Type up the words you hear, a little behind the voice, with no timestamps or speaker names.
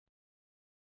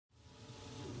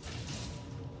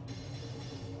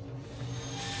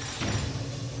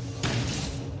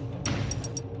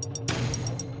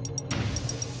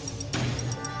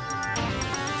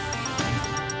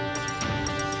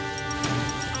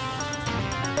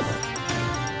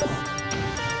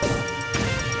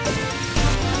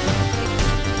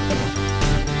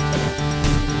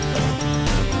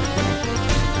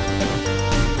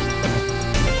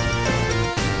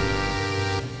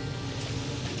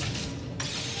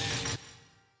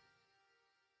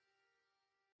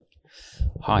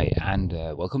Hi, and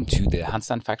welcome to the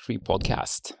Handstand Factory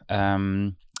podcast.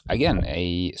 Again,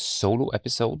 a solo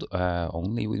episode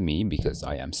only with me because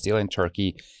I am still in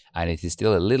Turkey and it is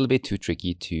still a little bit too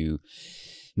tricky to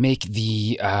make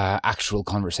the actual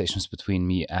conversations between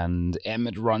me and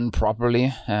Emmett run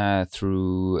properly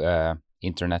through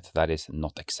internet that is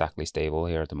not exactly stable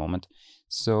here at the moment.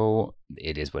 So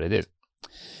it is what it is.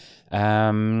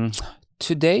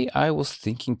 Today, I was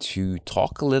thinking to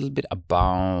talk a little bit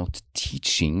about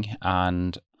teaching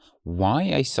and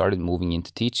why I started moving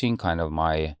into teaching, kind of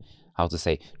my,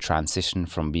 transition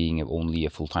from being only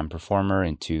a full-time performer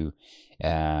into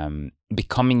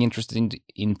becoming interested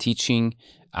in teaching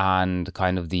and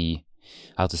kind of the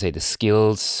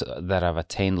skills that I've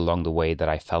attained along the way that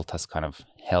I felt has kind of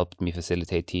helped me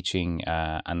facilitate teaching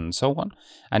and so on,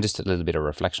 and just a little bit of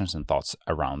reflections and thoughts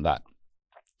around that.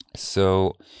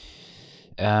 So,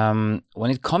 when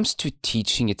it comes to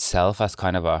teaching itself as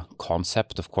kind of a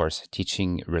concept, of course,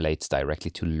 teaching relates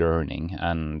directly to learning.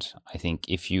 And I think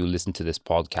if you listen to this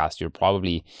podcast, you're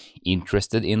probably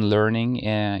interested in learning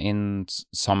in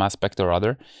some aspect or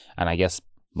other. And I guess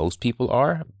most people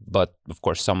are, but of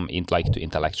course, some like to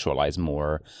intellectualize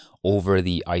more over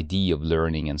the idea of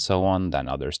learning and so on than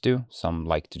others do. Some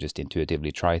like to just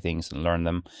intuitively try things and learn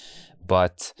them.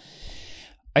 But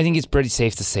I think it's pretty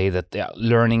safe to say that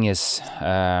learning is,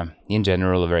 in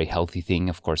general, a very healthy thing,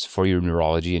 of course, for your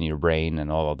neurology and your brain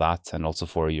and all of that, and also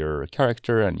for your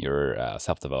character and your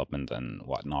self-development and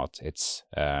whatnot. It's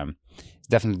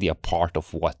definitely a part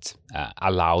of what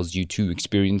allows you to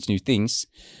experience new things.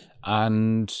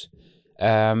 And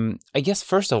I guess,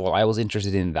 first of all, I was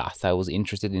interested in that. I was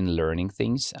interested in learning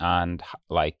things and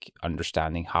like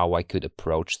understanding how I could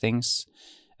approach things.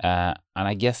 And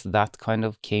I guess that kind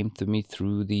of came to me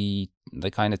through the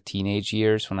kind of teenage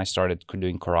years when I started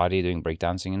doing karate, doing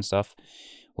breakdancing and stuff,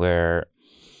 where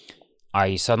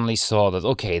I suddenly saw that,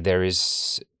 okay,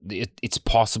 it's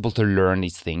possible to learn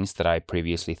these things that I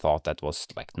previously thought that was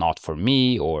like not for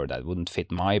me or that wouldn't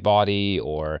fit my body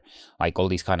or like all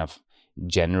these kind of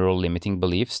general limiting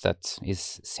beliefs that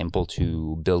is simple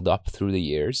to build up through the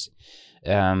years.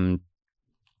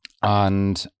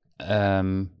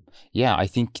 Yeah, I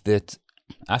think that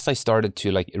as I started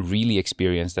to like really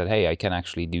experience that, hey, I can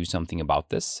actually do something about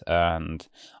this and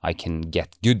I can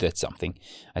get good at something.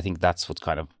 I think that's what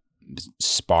kind of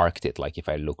sparked it. Like if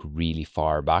I look really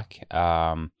far back,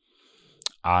 and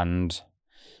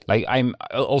like I'm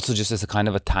also just as a kind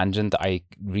of a tangent, I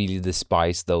really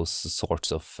despise those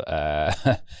sorts of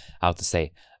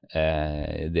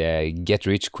the get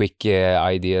rich quick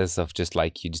ideas of just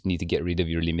like you just need to get rid of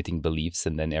your limiting beliefs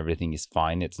and then everything is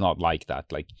fine. It's not like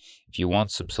that. Like if you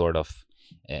want some sort of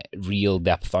real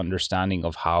depth understanding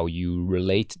of how you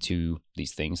relate to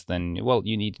these things, then well,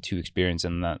 you need to experience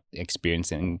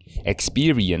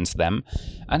them,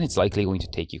 and it's likely going to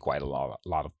take you quite a lot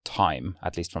of time,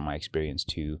 at least from my experience,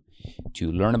 to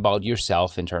learn about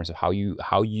yourself in terms of how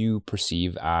you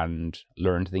perceive and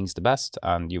learn things the best.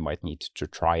 And you might need to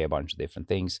try a bunch of different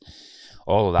things,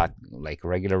 all of that, like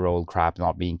regular old crap,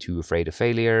 not being too afraid of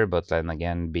failure, but then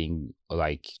again being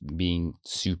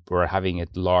super, having a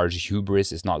large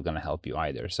hubris is not going to help you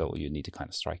either. So you need to kind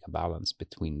of strike a balance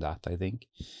between that, I think.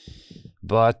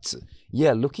 But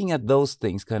yeah, looking at those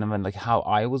things kind of, and like how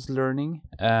I was learning,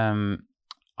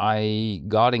 I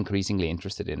got increasingly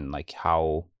interested in like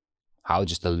how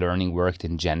just the learning worked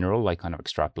in general, like kind of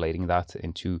extrapolating that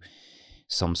into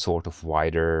some sort of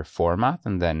wider format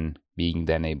and then being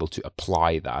able to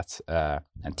apply that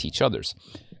and teach others.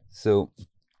 So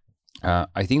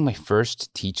I think my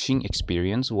first teaching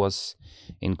experience was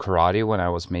in karate when I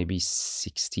was maybe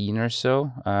 16 or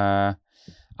so.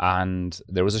 And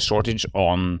there was a shortage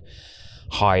on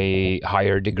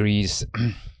higher degrees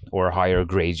or higher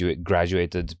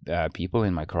graduated people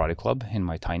in my karate club in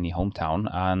my tiny hometown.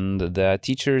 And the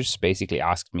teachers basically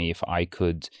asked me if I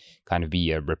could kind of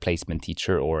be a replacement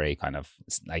teacher or a kind of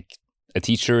like a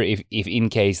teacher if in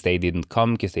case they didn't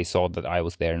come, because they saw that I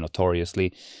was there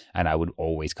notoriously and I would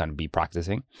always kind of be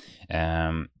practicing.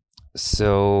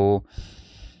 So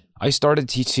I started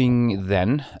teaching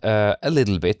then a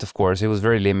little bit. Of course, it was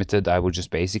very limited. I would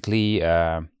just basically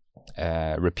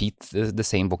repeat the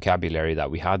same vocabulary that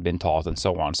we had been taught and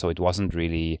so on. So it wasn't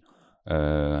really,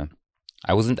 I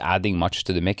wasn't adding much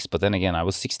to the mix. But then again, I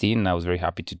was 16 and I was very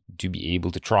happy to be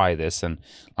able to try this and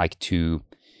like to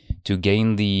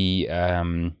gain the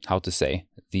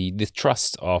the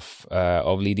trust of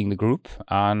leading the group,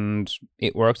 and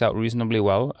it worked out reasonably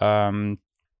well. And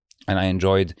I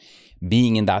enjoyed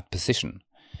being in that position.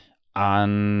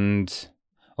 And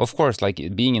of course, like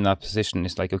being in that position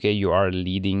is like, okay, you are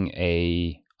leading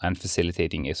a and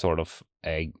facilitating a sort of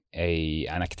an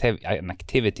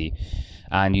activity,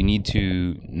 and you need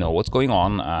to know what's going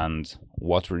on and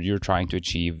what you're trying to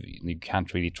achieve. You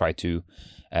can't really try to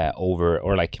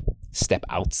step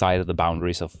outside of the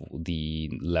boundaries of the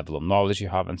level of knowledge you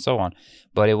have and so on.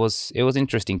 But it was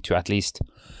interesting to at least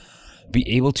be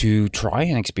able to try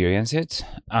and experience it.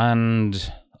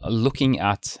 And looking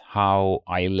at how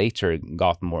I later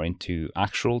got more into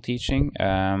actual teaching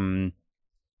on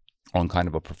kind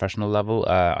of a professional level,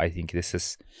 I think this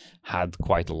has had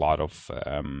quite a lot of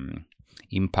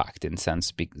impact in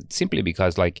sense, simply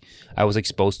because like I was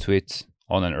exposed to it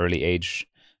on an early age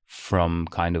from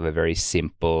kind of a very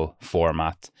simple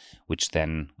format, which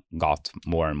then got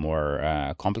more and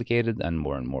more complicated and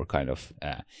more kind of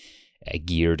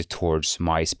geared towards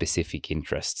my specific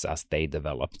interests as they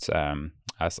developed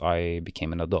as I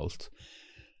became an adult.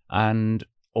 And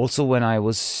also when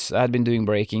I'd been doing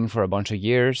breaking for a bunch of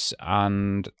years,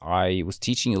 and I was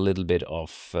teaching a little bit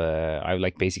of,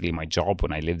 basically my job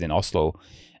when I lived in Oslo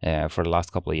for the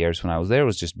last couple of years when I was there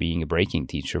was just being a breaking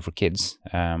teacher for kids.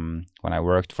 When I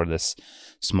worked for this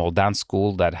small dance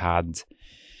school that had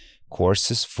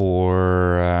courses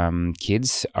for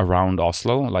kids around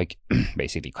Oslo, like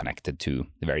basically connected to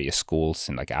the various schools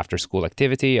and like after school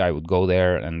activity, I would go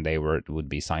there and they would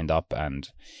be signed up and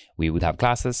we would have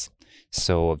classes.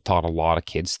 So I've taught a lot of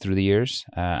kids through the years,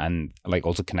 and like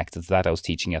also connected to that, I was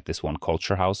teaching at this one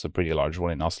culture house, a pretty large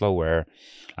one in Oslo, where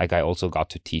like I also got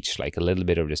to teach like a little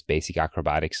bit of just basic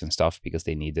acrobatics and stuff because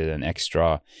they needed an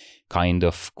extra kind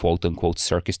of quote unquote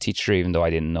circus teacher, even though I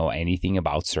didn't know anything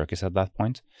about circus at that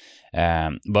point.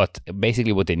 But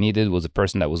basically what they needed was a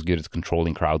person that was good at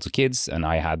controlling crowds of kids, and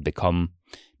I had become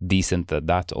decent at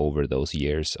that over those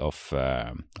years of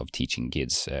teaching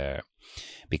kids.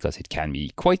 Because it can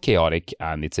be quite chaotic,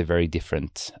 and it's a very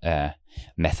different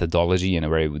methodology and a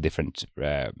very different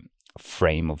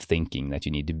frame of thinking that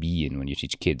you need to be in when you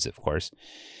teach kids, of course.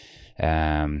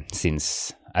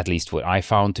 Since at least what I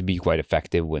found to be quite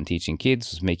effective when teaching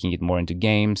kids was making it more into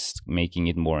games, making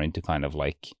it more into kind of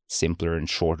like simpler and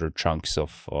shorter chunks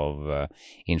of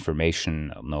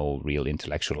information, no real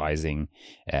intellectualizing,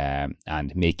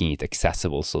 and making it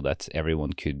accessible so that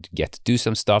everyone could get to do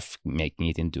some stuff, making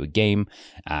it into a game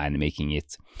and making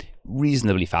it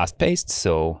reasonably fast-paced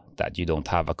so that you don't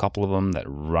have a couple of them that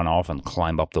run off and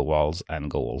climb up the walls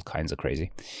and go all kinds of crazy.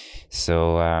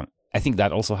 So I think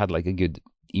that also had like a good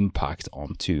impact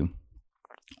onto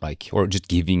like, or just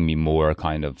giving me more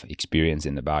kind of experience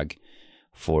in the bag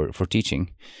for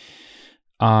teaching.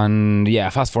 And yeah,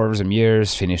 fast forward some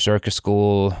years, finished circus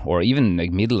school, or even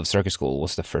like middle of circus school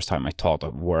was the first time I taught a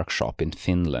workshop in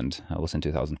Finland. It was in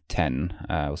 2010.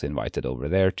 I was invited over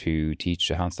there to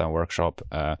teach a handstand workshop,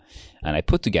 and I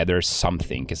put together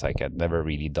something because like I'd never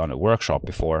really done a workshop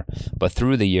before. But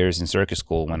through the years in circus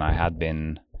school, when I had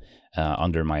been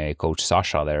under my coach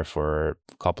Sasha there for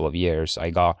a couple of years,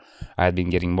 I had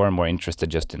been getting more and more interested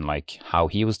just in like how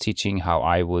he was teaching, how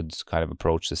I would kind of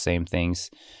approach the same things,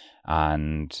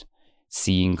 and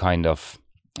seeing kind of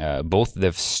both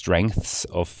the strengths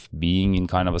of being in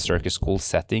kind of a circus school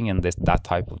setting and that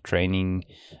type of training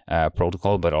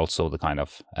protocol, but also the kind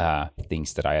of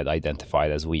things that I had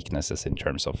identified as weaknesses in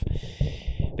terms of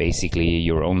basically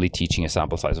you're only teaching a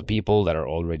sample size of people that are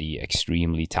already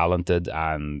extremely talented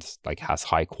and like has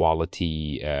high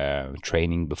quality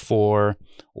training before,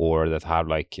 or that have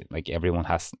like everyone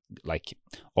has like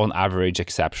on average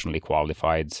exceptionally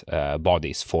qualified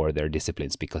bodies for their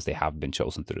disciplines because they have been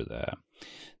chosen through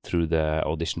the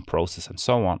audition process and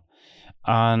so on.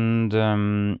 And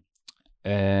when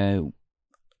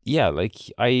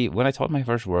I taught my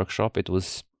first workshop,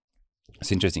 it's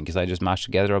interesting because I just mashed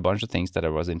together a bunch of things that I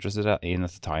was interested in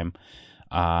at the time,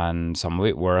 and some of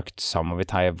it worked, some of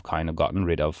it I have kind of gotten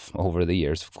rid of over the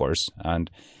years, of course.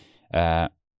 And I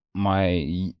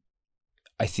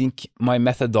think my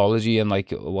methodology and like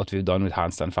what we've done with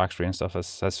Handstand Factory and stuff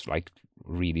has like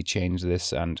really changed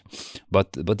this,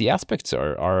 but the aspects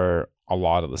are a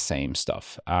lot of the same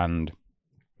stuff. And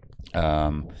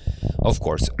of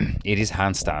course it is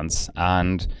handstands,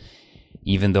 and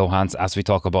even though as we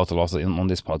talk about a lot on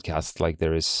this podcast, like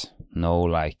there is no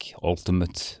like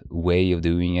ultimate way of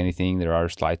doing anything, there are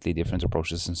slightly different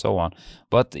approaches and so on,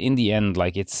 but in the end,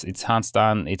 like it's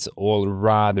handstand, it's all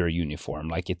rather uniform,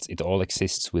 like it all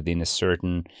exists within a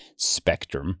certain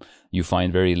spectrum. You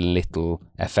find very little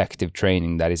effective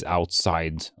training that is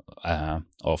outside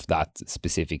of that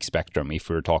specific spectrum. If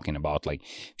we're talking about like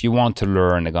if you want to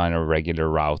learn a kind of regular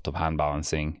route of hand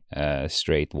balancing,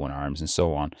 straight one arms and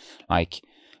so on, like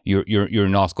you're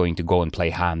not going to go and play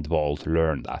handball to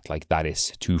learn that. Like, that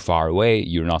is too far away.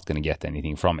 You're not going to get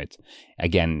anything from it.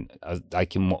 Again,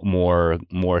 like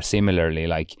more similarly,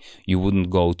 like, you wouldn't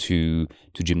go to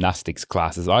gymnastics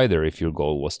classes either if your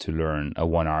goal was to learn a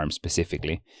one arm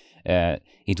specifically.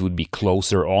 It would be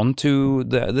closer on to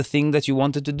the thing that you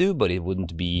wanted to do, but it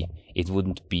wouldn't be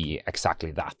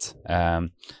exactly that,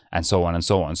 and so on and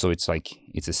so on. So it's like,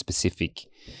 it's a specific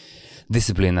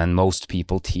discipline, and most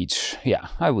people teach,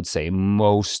 I would say,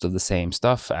 most of the same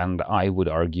stuff. And I would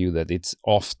argue that it's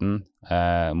often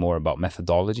more about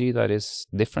methodology that is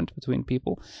different between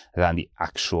people than the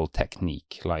actual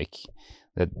technique. Like,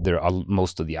 that there are,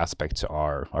 most of the aspects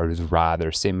are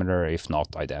rather similar, if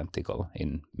not identical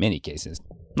in many cases.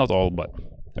 Not all, but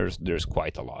there's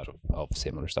quite a lot of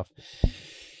similar stuff.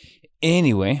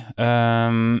 Anyway,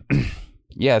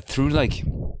 through, like,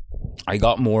 I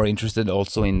got more interested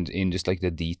also in just like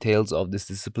the details of this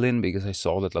discipline, because I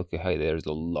saw that, like, hey, there's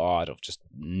a lot of just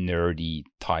nerdy,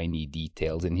 tiny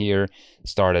details in here.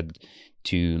 Started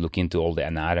to look into all the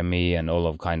anatomy and all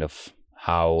of kind of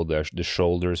how the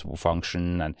shoulders will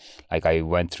function, and like, I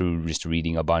went through just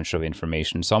reading a bunch of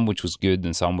information, some which was good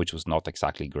and some which was not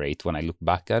exactly great when I look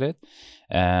back at it,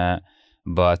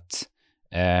 but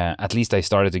at least I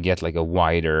started to get like a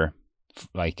wider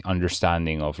like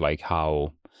understanding of like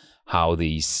how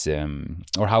these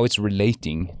or how it's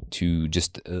relating to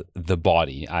just the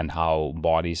body, and how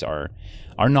bodies are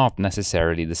not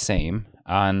necessarily the same.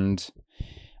 And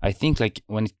I think like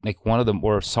when like one of the,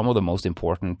 or some of the most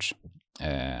important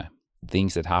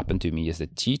things that happened to me as a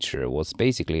teacher was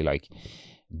basically like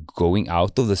going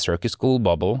out of the circus school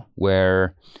bubble,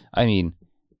 where, I mean,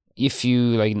 if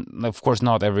you like, of course,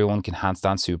 not everyone can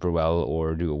handstand super well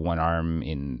or do one arm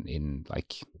in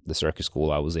like the circus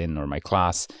school I was in or my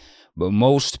class, but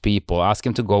most people, ask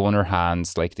them to go on their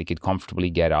hands, like they could comfortably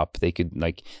get up. They could,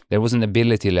 like, there was an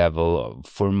ability level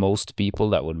for most people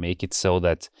that would make it so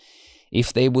that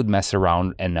if they would mess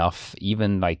around enough,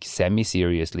 even like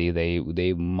semi-seriously,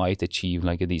 they might achieve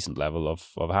like a decent level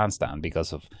of handstand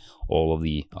because of all of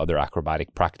the other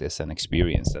acrobatic practice and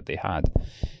experience that they had.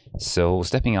 So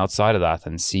stepping outside of that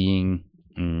and seeing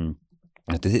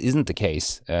that this isn't the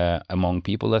case among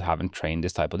people that haven't trained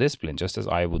this type of discipline, just as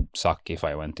I would suck if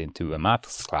I went into a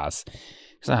maths class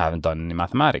because I haven't done any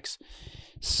mathematics.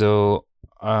 So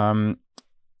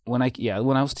when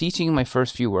I was teaching my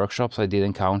first few workshops, I did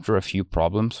encounter a few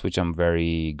problems, which I'm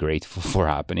very grateful for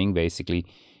happening. Basically,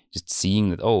 just seeing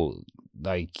that,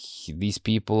 like these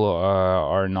people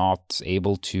are not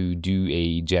able to do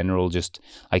a general, just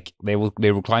like they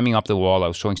were climbing up the wall. I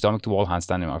was showing stomach to wall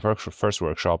handstand in my first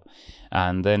workshop,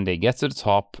 and then they get to the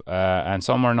top, and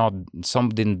some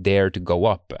didn't dare to go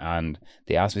up, and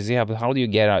they asked me, "Yeah, but how do you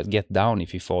get down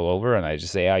if you fall over?" And I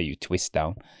just say, you twist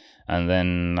down. And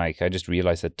then like I just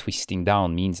realized that twisting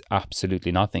down means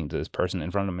absolutely nothing to this person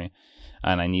in front of me,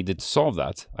 and I needed to solve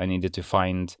that. I needed to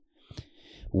find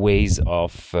ways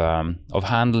of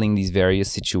handling these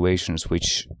various situations,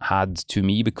 which had to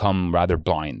me become rather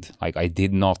blind. Like I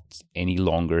did not any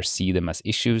longer see them as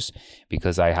issues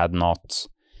because I had not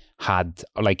had,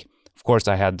 like, of course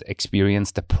I had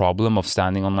experienced the problem of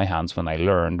standing on my hands when I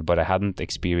learned, but I hadn't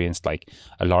experienced like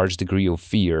a large degree of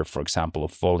fear, for example,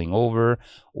 of falling over,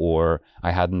 or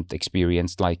I hadn't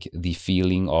experienced like the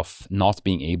feeling of not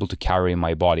being able to carry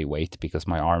my body weight because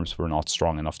my arms were not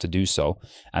strong enough to do so,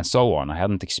 and so on. I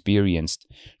hadn't experienced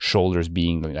shoulders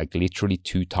being like literally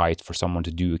too tight for someone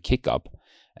to do a kick up.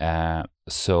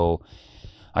 So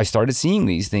I started seeing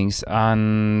these things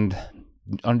and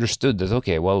understood that,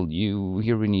 okay, well,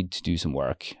 here we need to do some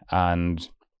work, and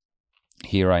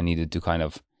here I needed to kind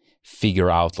of figure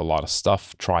out a lot of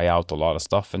stuff, try out a lot of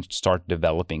stuff, and start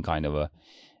developing kind of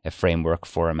a framework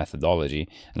for a methodology.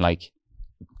 And like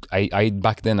I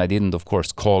back then I didn't, of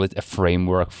course, call it a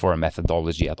framework for a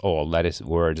methodology at all. That is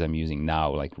words I'm using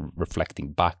now, like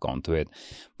reflecting back onto it.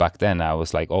 Back then I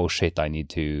was like, oh shit, I need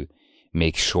to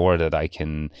make sure that I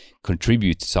can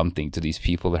contribute something to these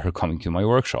people that are coming to my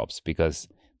workshops, because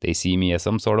they see me as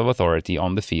some sort of authority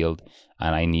on the field,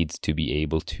 and I need to be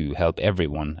able to help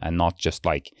everyone and not just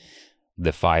like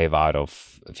the 5 out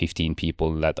of 15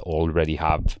 people that already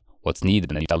have what's needed,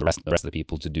 and then you tell the rest of the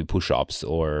people to do push-ups,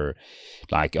 or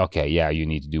like, okay, yeah, you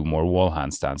need to do more wall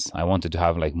handstands. I wanted to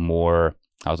have like more,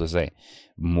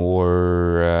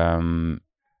 more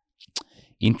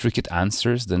intricate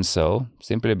answers than so,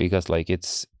 simply because like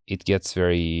it's a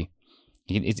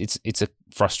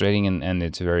frustrating and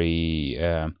it's very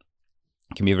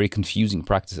can be a very confusing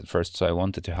practice at first. So I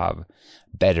wanted to have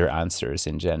better answers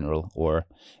in general, or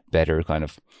better kind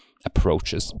of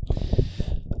approaches.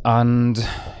 And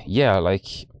yeah,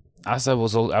 like as I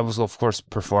was of course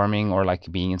performing, or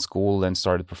like being in school and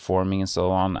started performing and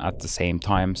so on at the same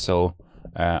time. So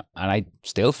and I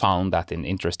still found that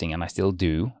interesting, and I still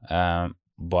do.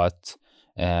 But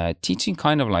teaching,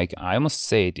 kind of like, I must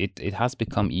say it has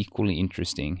become equally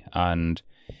interesting. And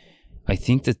I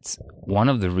think that one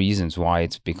of the reasons why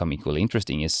it's become equally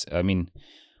interesting is, I mean,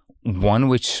 one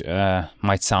which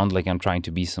might sound like I'm trying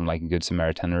to be some like good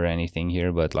Samaritan or anything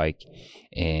here, but like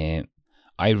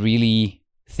I really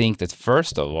think that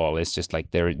first of all, it's just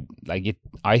like there, like it.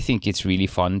 I think it's really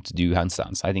fun to do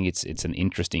handstands. I think it's an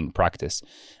interesting practice,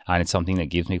 and it's something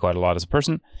that gives me quite a lot as a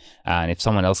person. And if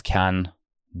someone else can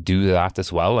do that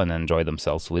as well and enjoy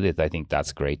themselves with it, I think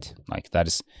that's great. Like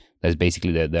that's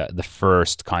basically the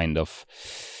first kind of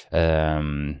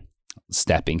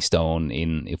stepping stone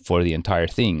in for the entire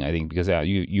thing, I think, because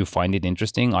you find it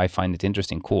interesting, I find it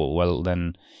interesting, cool. Well,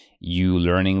 then you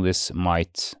learning this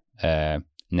might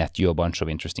net you a bunch of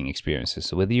interesting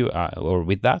experiences with you or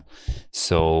with that.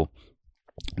 So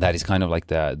that is kind of like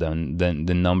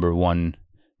the number one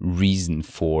reason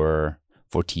for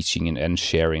teaching and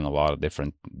sharing a lot of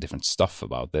different stuff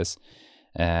about this.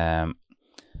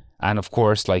 And of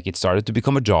course, like, it started to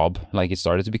become a job. Like, it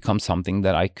started to become something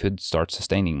that I could start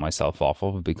sustaining myself off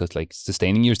of, because like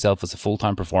sustaining yourself as a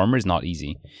full-time performer is not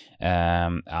easy.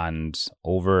 And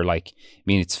over, like, I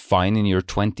mean, it's fine in your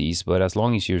 20s, but as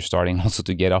long as you're starting also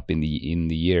to get up in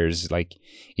the years, like,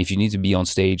 if you need to be on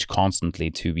stage constantly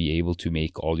to be able to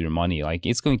make all your money, like,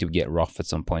 it's going to get rough at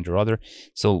some point or other.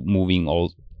 So moving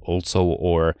also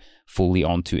or fully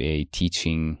onto a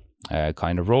teaching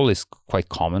kind of role is quite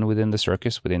common within the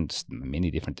circus, within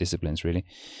many different disciplines, really.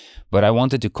 But I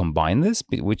wanted to combine this,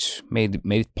 which made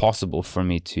it possible for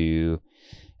me to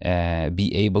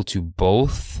be able to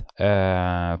both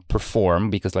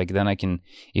perform, because like then I can,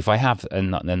 if I have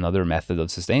another method of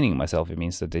sustaining myself, it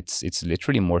means that it's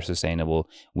literally more sustainable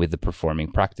with the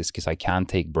performing practice, because I can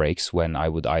take breaks when I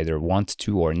would either want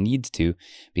to or need to,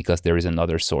 because there is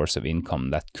another source of income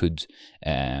that could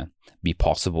be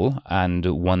possible, and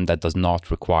one that does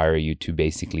not require you to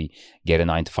basically get a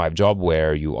 9-to-5 job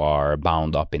where you are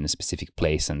bound up in a specific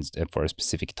place and for a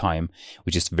specific time,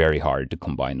 which is very hard to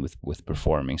combine with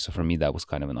performing. So for me, that was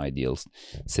kind of an ideal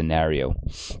scenario.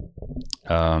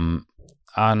 Yeah,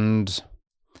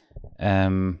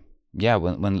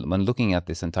 when looking at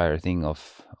this entire thing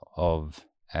of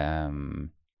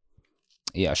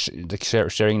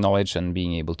sharing knowledge and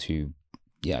being able to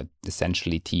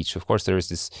essentially teach, of course there is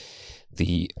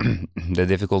the the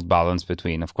difficult balance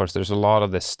between, of course there's a lot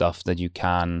of this stuff that you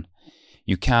can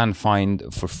find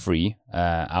for free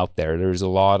out there. There's a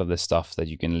lot of the stuff that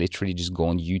you can literally just go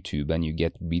on YouTube and you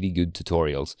get really good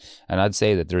tutorials, and I'd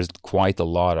say that there's quite a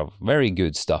lot of very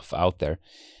good stuff out there.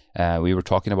 We were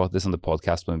talking about this on the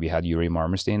podcast when we had Yuri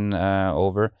Marmerstein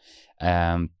over,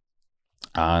 and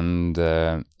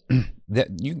that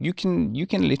you can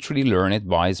literally learn it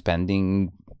by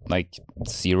spending like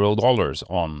 $0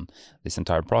 on this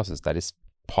entire process. That is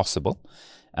possible,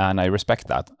 and I respect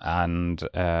that, and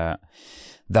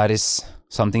that is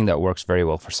something that works very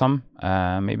well for some,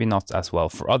 maybe not as well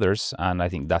for others. And I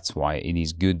think that's why it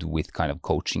is good with kind of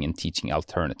coaching and teaching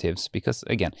alternatives, because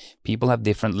again, people have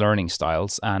different learning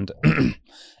styles, and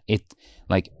it,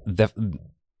 like,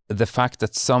 the fact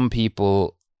that some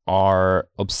people are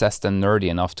obsessed and nerdy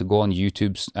enough to go on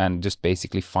YouTube and just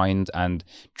basically find and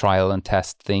trial and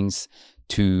test things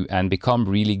and become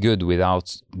really good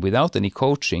without any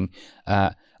coaching,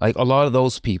 like a lot of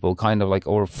those people kind of like,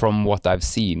 or from what I've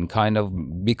seen, kind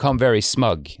of become very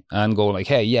smug and go like,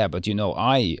 hey, yeah, but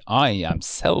I am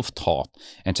self-taught,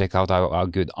 and check out how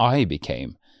good I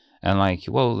became. And like,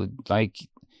 well, like,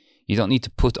 you don't need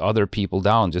to put other people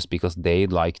down just because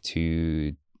they'd like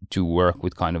to work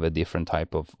with kind of a different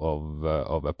type of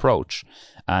approach.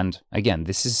 And again,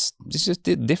 this is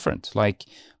different. Like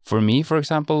for me, for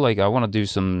example, like I want to do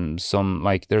some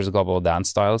like, there's a couple of dance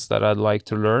styles that I'd like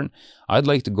to learn. I'd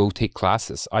like to go take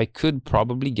classes. I could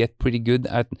probably get pretty good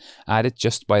at it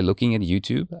just by looking at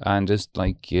YouTube and just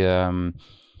like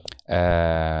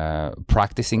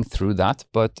practicing through that,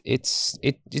 but it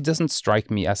doesn't strike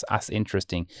me as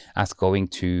interesting as going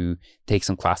to take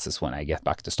some classes when I get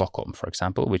back to Stockholm, for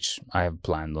example, which I have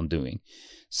planned on doing.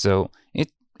 So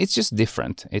it's just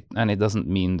different, and it doesn't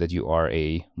mean that you are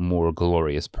a more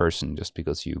glorious person just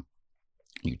because you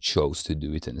chose to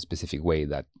do it in a specific way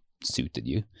that suited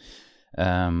you.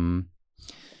 But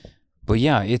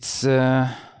yeah, it's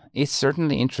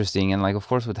certainly interesting. And like, of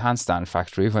course, with Handstand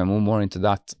Factory, if I move more into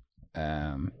that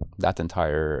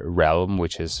entire realm,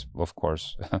 which is of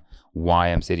course why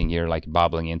I'm sitting here like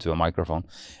babbling into a microphone,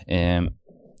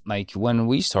 like when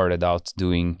we started out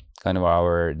doing kind of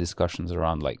our discussions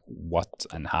around like what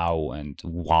and how and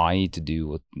why to do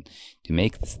what to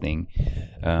make this thing.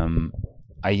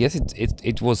 I guess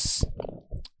it was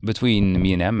between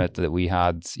me and Emmett that we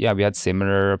had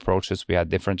similar approaches, we had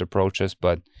different approaches,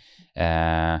 but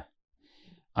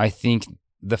I think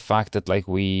the fact that like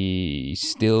we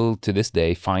still to this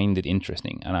day find it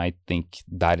interesting, and I think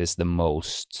that is the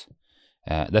most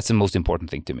that's the most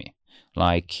important thing to me.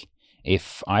 Like,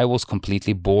 if I was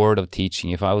completely bored of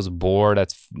teaching, if I was bored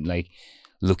at like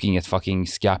looking at fucking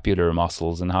scapular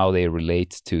muscles and how they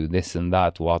relate to this and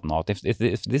that, whatnot, if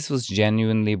this was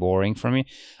genuinely boring for me,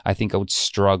 I think I would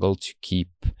struggle to keep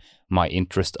my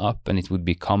interest up, and it would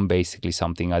become basically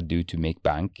something I do to make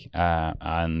bank,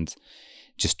 and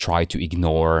just try to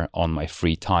ignore on my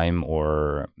free time,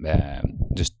 or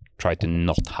just try to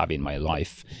not have in my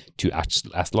life to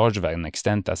as large of an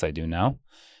extent as I do now.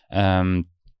 And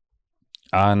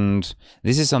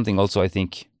this is something also I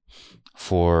think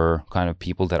for kind of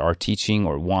people that are teaching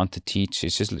or want to teach,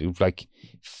 it's just like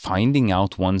finding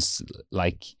out one's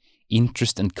like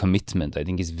interest and commitment, I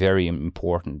think, is very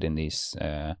important in these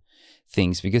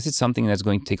things, because it's something that's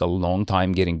going to take a long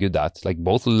time getting good at. Like,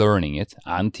 both learning it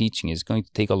and teaching is going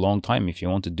to take a long time if you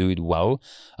want to do it well,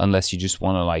 unless you just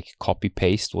want to like copy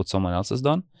paste what someone else has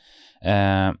done.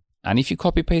 And if you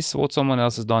copy paste what someone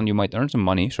else has done, you might earn some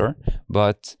money, sure,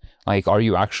 but like, are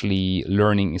you actually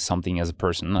learning something as a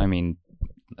person? I mean,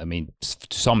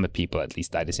 to some people at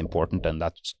least, that is important, and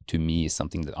that to me is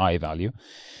something that I value.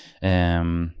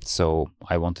 So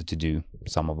I wanted to do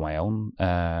some of my own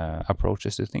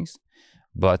approaches to things.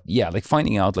 But yeah, like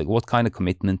finding out like what kind of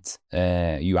commitment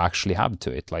you actually have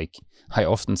to it. Like, I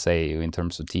often say in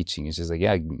terms of teaching, it's just like,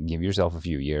 yeah, give yourself a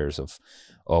few years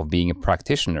of being a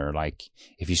practitioner. Like,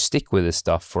 if you stick with this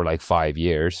stuff for like 5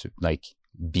 years, like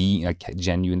being like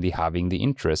genuinely having the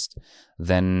interest,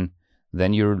 then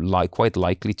you're like quite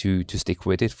likely to stick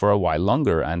with it for a while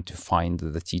longer and to find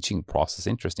the teaching process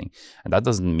interesting. And that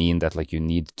doesn't mean that like you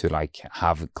need to like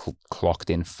have clocked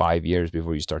in 5 years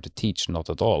before you start to teach, not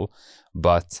at all.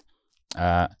 But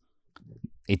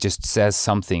it just says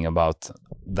something about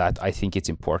that. I think it's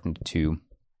important to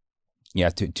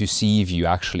see if you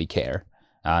actually care.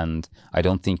 And I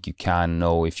don't think you can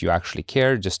know if you actually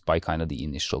care just by kind of the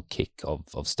initial kick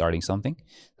of starting something.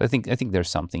 I think there's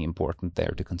something important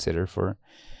there to consider for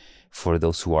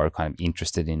those who are kind of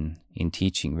interested in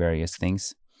teaching various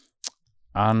things.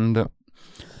 And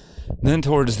then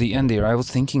towards the end here, I was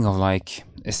thinking of like,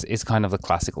 it's kind of the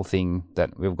classical thing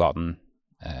that we've gotten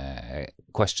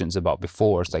questions about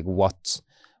before. It's like,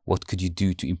 what could you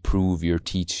do to improve your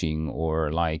teaching,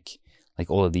 or like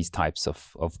all of these types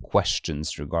of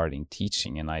questions regarding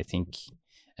teaching. And I think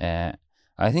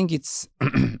it's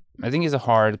it's a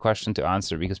hard question to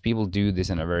answer, because people do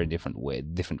this in a very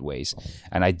different ways.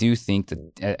 And I do think that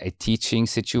a teaching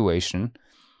situation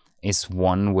is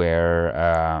one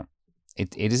where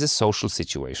it is a social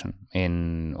situation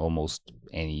in almost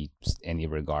any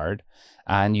regard,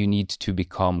 and you need to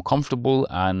become comfortable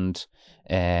and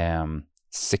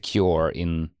secure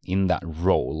in that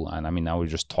role. And I mean, now we're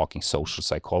just talking social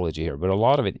psychology here, but a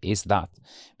lot of it is that,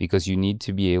 because you need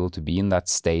to be able to be in that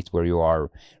state where you are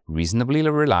reasonably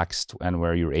relaxed and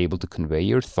where you're able to convey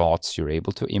your thoughts, you're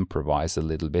able to improvise a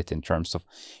little bit in terms of,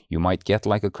 you might get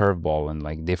like a curveball and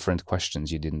like different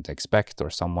questions you didn't expect, or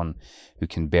someone who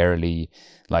can barely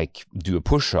like do a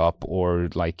push-up or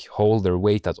like hold their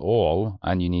weight at all,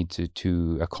 and you need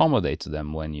to accommodate to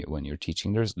them when you're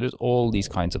teaching. There's all these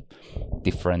kinds of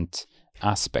different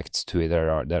aspects to it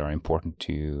that are important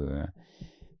to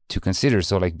consider.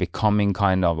 So like becoming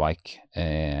kind of like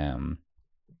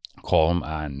calm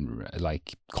and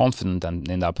like confident and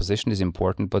in that position is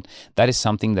important, but that is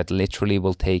something that literally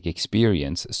will take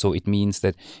experience. So it means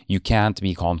that you can't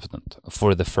be confident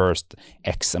for the first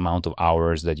X amount of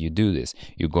hours that you do this.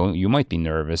 You might be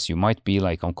nervous, you might be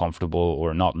like uncomfortable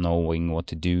or not knowing what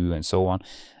to do and so on.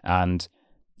 And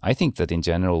I think that in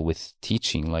general with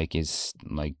teaching, like, is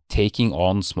like taking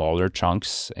on smaller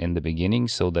chunks in the beginning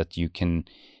so that you can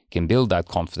build that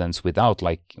confidence without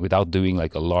doing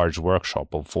like a large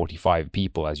workshop of 45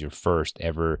 people as your first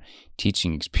ever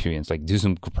teaching experience. Like, do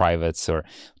some privates or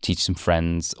teach some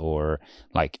friends, or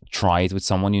like try it with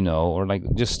someone you know, or like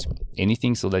just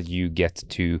anything so that you get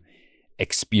to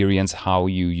experience how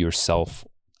you yourself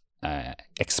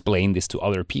explain this to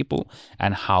other people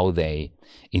and how they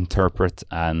interpret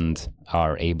and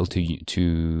are able to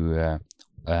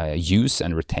use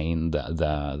and retain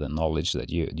the knowledge that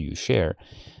you share.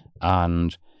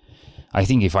 And I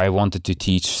think if I wanted to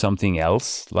teach something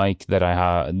else like that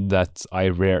I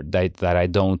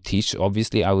don't teach,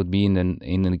 obviously I would be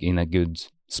in a good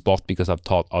spot because I've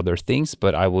taught other things,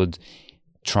 but I would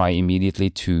try immediately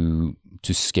to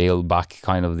scale back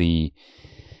kind of the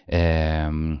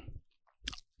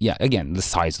again, the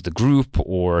size of the group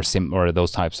or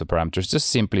those types of parameters, just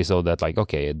simply so that like,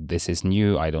 okay, this is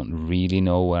new, I don't really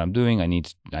know what I'm doing, I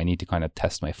need to kind of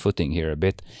test my footing here a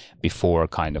bit before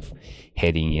kind of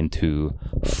heading into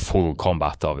full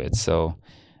combat of it. So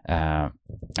I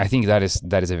think that is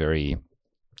a very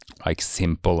like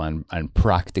simple and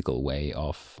practical way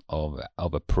of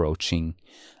approaching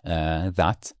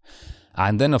that.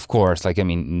 And then of course, like, I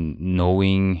mean,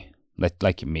 knowing that,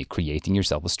 like, creating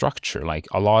yourself a structure. Like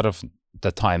a lot of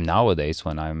the time nowadays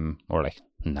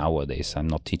nowadays I'm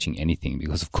not teaching anything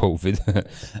because of COVID,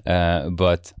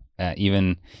 but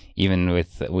even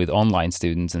with online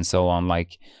students and so on,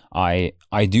 like I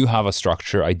do have a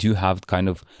structure. I do have kind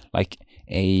of like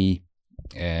I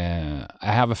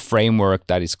have a framework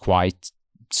that is quite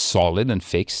solid and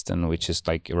fixed, and which is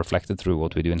like reflected through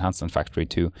what we do in Handstand Factory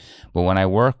too. But when I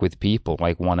work with people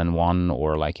like one-on-one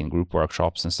or like in group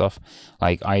workshops and stuff,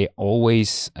 like I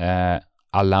always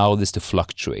allow this to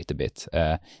fluctuate a bit,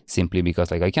 simply because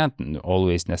like I can't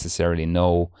always necessarily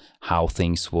know how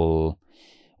things will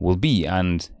be,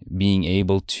 and being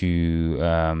able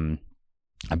to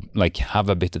like have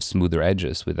a bit of smoother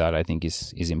edges with that, I think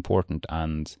is important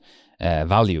and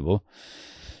valuable.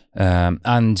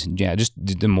 And yeah, just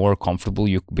the more comfortable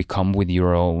you become with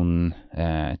your own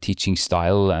teaching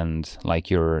style and like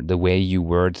the way you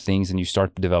word things, and you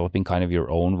start developing kind of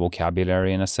your own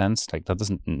vocabulary in a sense. Like that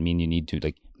doesn't mean you need to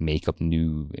like make up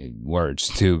new words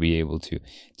to be able to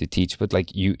teach, but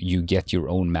like you get your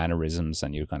own mannerisms,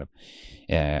 and you kind of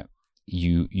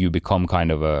you become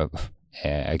kind of a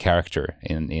character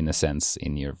in a sense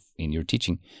in your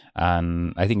teaching.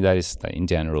 And I think that is in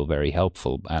general very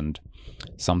helpful, and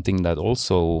something that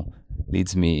also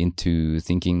leads me into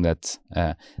thinking that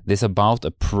this about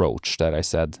approach that I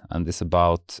said, and this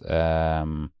about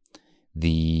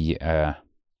be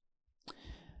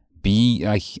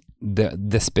like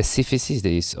the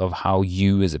specificities of how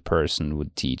you as a person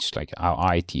would teach, like how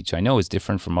I teach. I know it's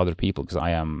different from other people because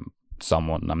I am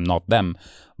someone, I'm not them,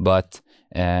 but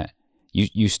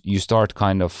you start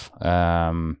kind of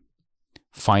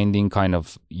finding kind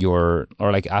of your,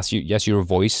 or like as your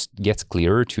voice gets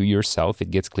clearer to yourself, it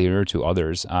gets clearer to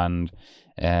others. And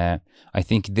I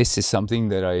think this is something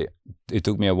that it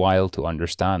took me a while to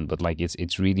understand, but like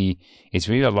it's really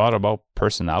a lot about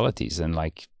personalities, and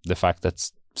like the fact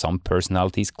that some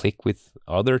personalities click with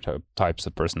other types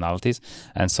of personalities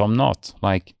and some not.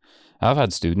 Like I've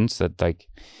had students that like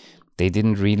they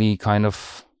didn't really kind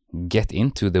of get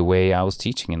into the way I was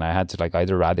teaching, and I had to like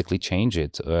either radically change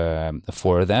it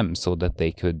for them so that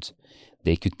they could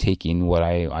take in what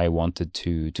I wanted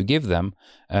to give them,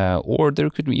 or there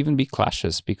could even be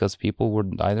clashes because people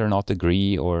would either not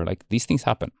agree, or like these things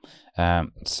happen.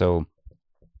 So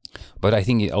but I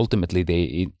think ultimately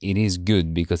it is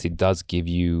good because it does give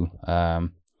you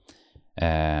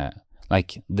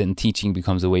like then teaching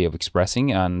becomes a way of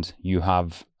expressing, and you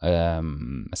have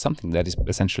something that is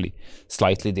essentially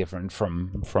slightly different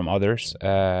from others,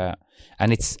 and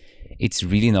it's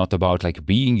really not about like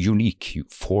being unique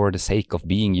for the sake of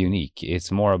being unique.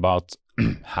 It's more about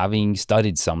having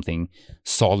studied something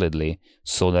solidly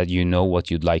so that you know what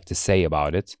you'd like to say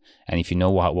about it. And if you know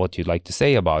what you'd like to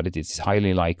say about it, it's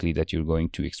highly likely that you're going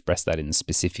to express that in a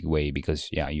specific way, because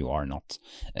you are not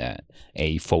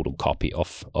a photocopy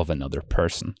of another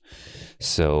person.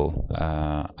 So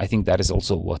I think that is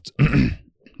also what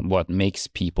what makes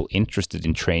people interested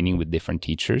in training with different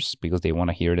teachers, because they want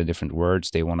to hear the different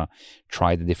words, they want to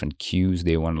try the different cues,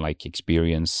 they want to like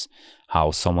experience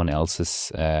how someone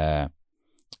else's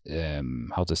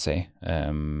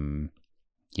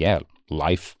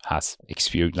life has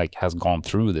experienced, like has gone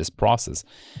through this process.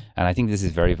 And I think this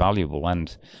is very valuable,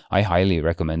 and I highly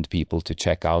recommend people to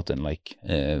check out and like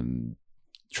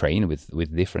train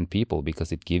with different people,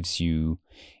 because it gives you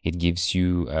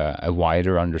a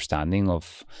wider understanding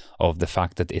of the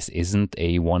fact that this isn't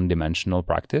a one-dimensional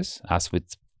practice, as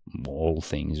with all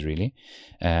things really.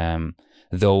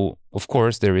 Though, of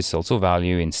course, there is also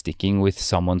value in sticking with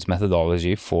someone's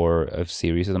methodology for a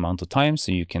serious amount of time,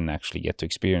 so you can actually get to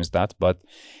experience that. But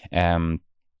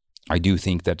I do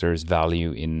think that there's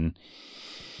value in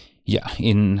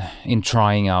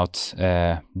trying out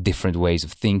different ways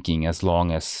of thinking, as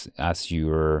long as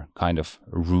you're kind of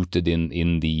rooted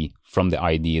from the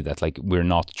idea that like we're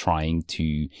not trying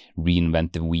to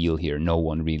reinvent the wheel here. No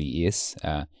one really is.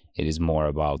 It is more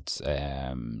about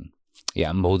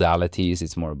modalities.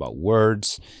 It's more about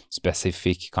words,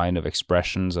 specific kind of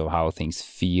expressions of how things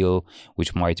feel,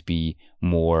 which might be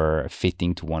more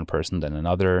fitting to one person than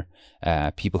another.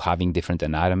 People having different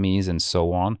anatomies and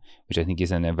so on, which I think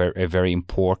is a very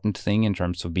important thing in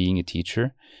terms of being a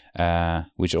teacher.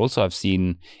 Which also I've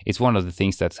seen, it's one of the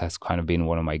things that has kind of been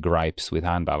one of my gripes with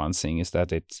hand balancing, is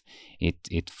that it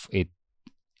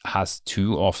has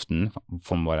too often,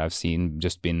 from what I've seen,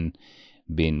 just been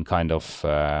kind of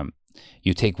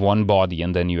you take one body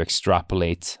and then you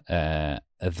extrapolate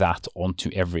that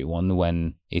onto everyone,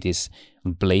 when it is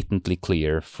blatantly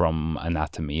clear from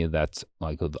anatomy that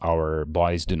like our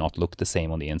bodies do not look the same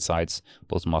on the insides,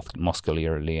 both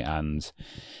muscularly and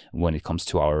when it comes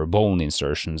to our bone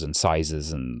insertions and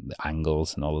sizes and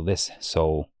angles and all of this.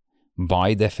 So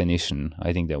by definition,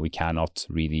 I think that we cannot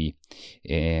really,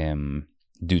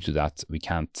 due to that, we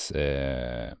can't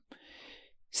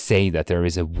say that there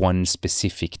is a one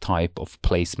specific type of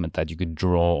placement that you could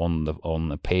draw on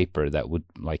the paper that would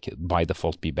like by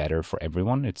default be better for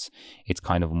everyone. It's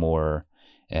kind of more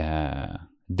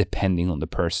depending on the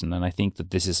person, and I think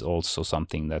that this is also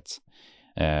something that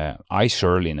I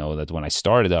surely know that when I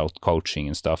started out coaching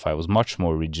and stuff, I was much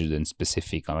more rigid and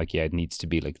specific. I'm like, yeah, it needs to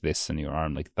be like this and your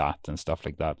arm like that and stuff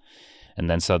like that. And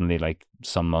then suddenly, like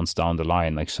some months down the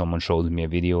line, like someone showed me a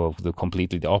video of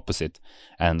completely the opposite,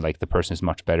 and like the person is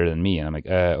much better than me, and I'm like,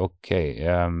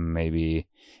 okay, maybe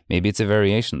it's a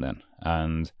variation then,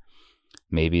 and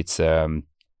maybe it's up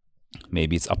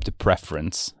to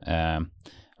preference,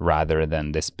 rather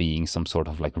than this being some sort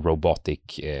of like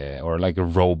robotic or like a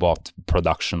robot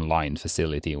production line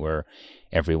facility where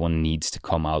everyone needs to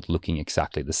come out looking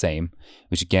exactly the same,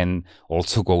 which again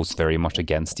also goes very much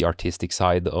against the artistic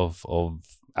side of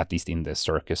at least in the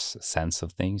circus sense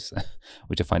of things,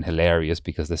 which I find hilarious,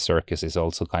 because the circus is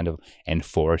also kind of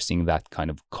enforcing that kind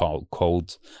of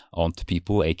code onto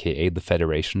people, aka the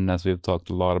federation, as we've talked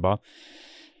a lot about.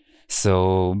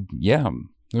 So yeah,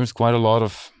 there's quite a lot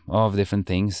of different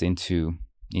things into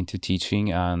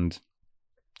teaching and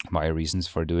my reasons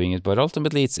for doing it, but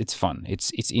ultimately it's fun.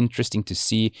 It's interesting to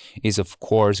see. It's of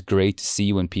course great to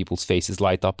see when people's faces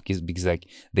light up because like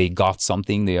they got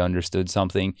something, they understood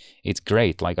something. It's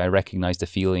great. Like I recognize the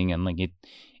feeling, and like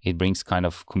it brings kind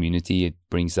of community. It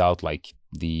brings out like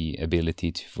the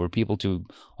ability for people to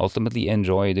ultimately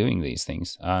enjoy doing these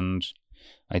things. And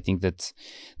I think that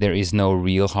there is no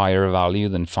real higher value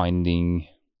than finding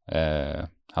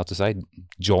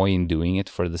joy in doing it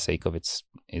for the sake of its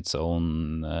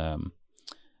own,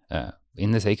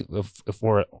 in the sake of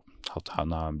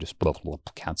now I'm just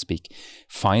can't speak.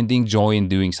 Finding joy in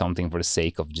doing something for the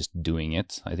sake of just doing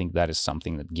it. I think that is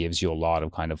something that gives you a lot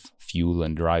of kind of fuel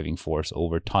and driving force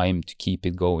over time to keep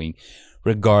it going,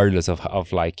 regardless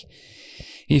of like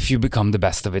if you become the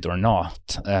best of it or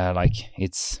not. Like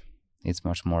it's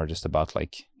much more just about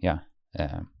like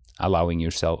allowing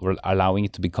yourself, or allowing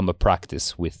it to become a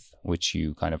practice with which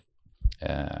you kind of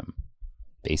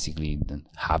basically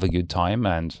have a good time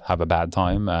and have a bad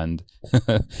time and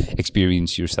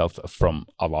experience yourself from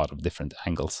a lot of different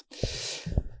angles.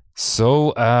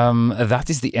 So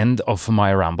that is the end of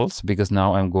my rambles, because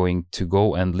now I'm going to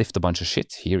go and lift a bunch of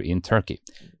shit here in Turkey.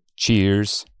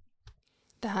 Cheers!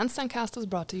 The Handstand Cast is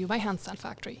brought to you by Handstand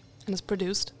Factory and is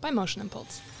produced by Motion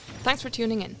Impulse. Thanks for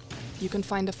tuning in. You can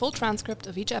find a full transcript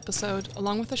of each episode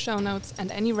along with the show notes and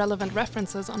any relevant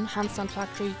references on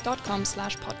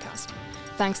handstandfactory.com/podcast.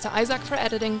 Thanks to Isaac for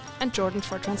editing and Jordan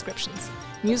for transcriptions.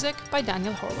 Music by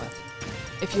Daniel Horwath.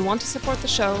 If you want to support the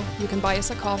show, you can buy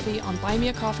us a coffee on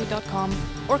buymeacoffee.com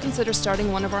or consider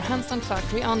starting one of our Handstand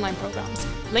Factory online programs.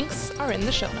 Links are in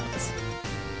the show notes.